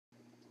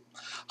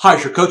Hi,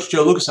 it's your coach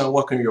Joe Lucas, and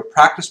welcome to your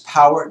Practice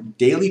Power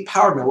Daily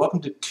Power Minute. Welcome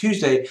to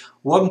Tuesday.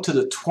 Welcome to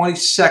the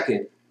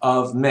 22nd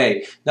of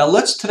May. Now,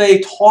 let's today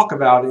talk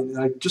about, and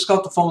I just got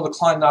off the phone with a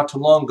client not too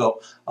long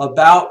ago,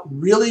 about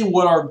really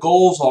what our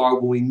goals are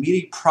when we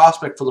meet a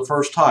prospect for the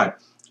first time.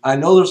 I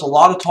know there's a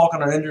lot of talk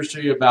in our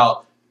industry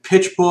about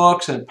pitch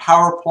books and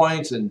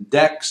PowerPoints and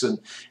decks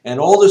and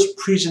all this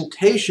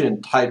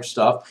presentation type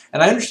stuff,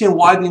 and I understand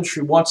why the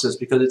industry wants this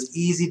because it's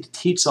easy to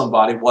teach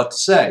somebody what to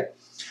say.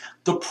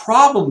 The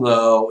problem,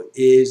 though,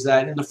 is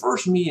that in the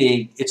first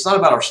meeting, it's not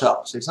about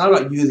ourselves. It's not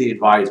about you, the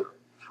advisor.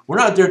 We're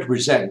not there to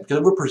present.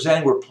 Because we're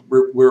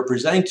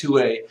presenting to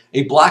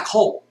a black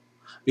hole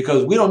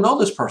because we don't know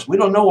this person. We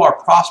don't know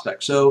our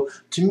prospect. So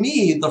to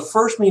me, the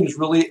first meeting is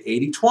really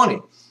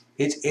 80-20.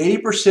 It's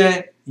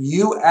 80%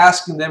 you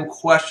asking them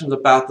questions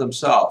about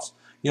themselves.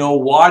 You know,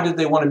 why did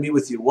they want to meet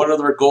with you? What are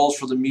their goals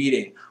for the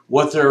meeting?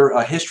 What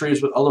their history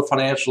is with other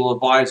financial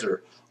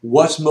advisor?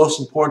 What's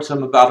most important to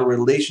them about a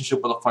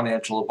relationship with a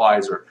financial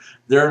advisor,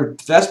 their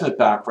investment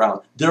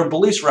background, their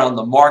beliefs around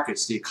the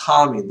markets, the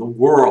economy, the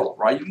world,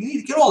 right? You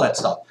need to get all that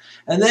stuff.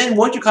 And then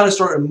once you kind of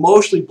start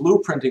emotionally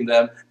blueprinting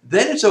them,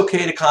 then it's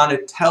okay to kind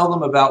of tell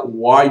them about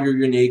why you're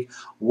unique,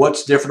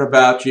 what's different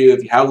about you.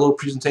 If you have a little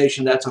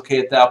presentation, that's okay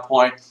at that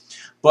point.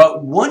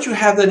 But once you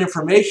have that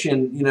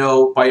information, you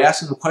know, by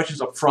asking them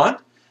questions up front,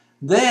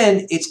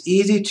 then it's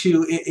easy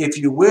to, if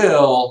you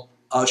will,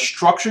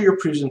 structure your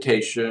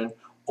presentation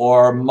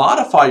or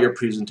modify your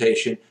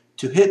presentation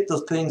to hit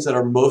the things that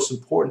are most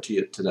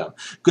important to them.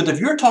 Because if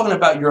you're talking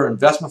about your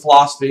investment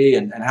philosophy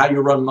and how you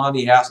run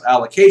money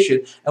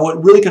allocation, and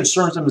what really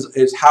concerns them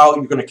is how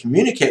you're going to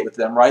communicate with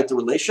them, right, the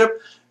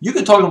relationship, you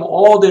can talk to them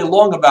all day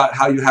long about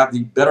how you have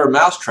the better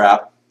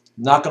mousetrap,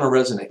 not going to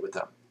resonate with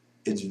them.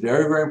 It's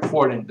very, very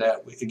important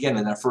that, again,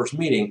 in that first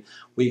meeting,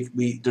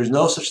 there's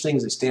no such thing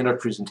as a standard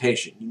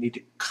presentation. You need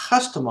to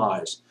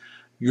customize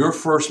your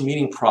first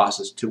meeting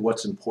process to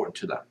what's important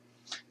to them.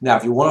 Now,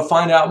 if you want to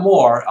find out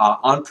more,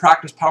 on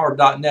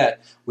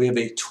practicepower.net, we have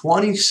a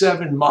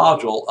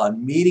 27-module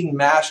meeting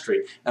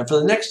mastery. And for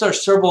the next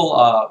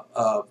several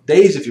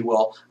days, if you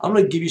will, I'm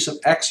going to give you some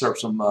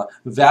excerpts, some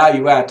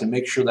value add to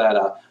make sure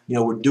that you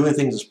know, we're doing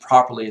things as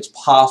properly as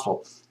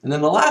possible. And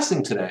then the last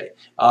thing today,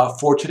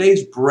 for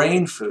today's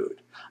brain food,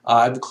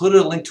 I've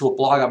included a link to a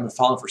blog I've been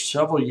following for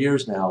several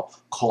years now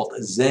called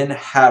Zen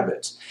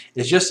Habits.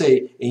 It's just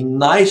a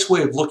nice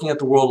way of looking at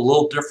the world a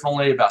little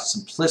differently about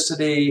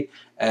simplicity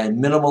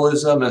and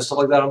minimalism and stuff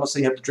like that. I'm not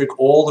saying you have to drink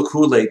all the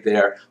Kool-Aid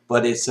there,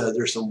 but it's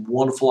there's some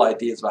wonderful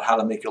ideas about how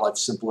to make your life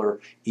simpler,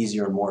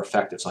 easier, and more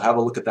effective. So have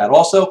a look at that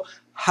also.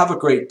 Have a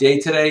great day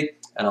today,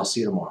 and I'll see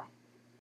you tomorrow.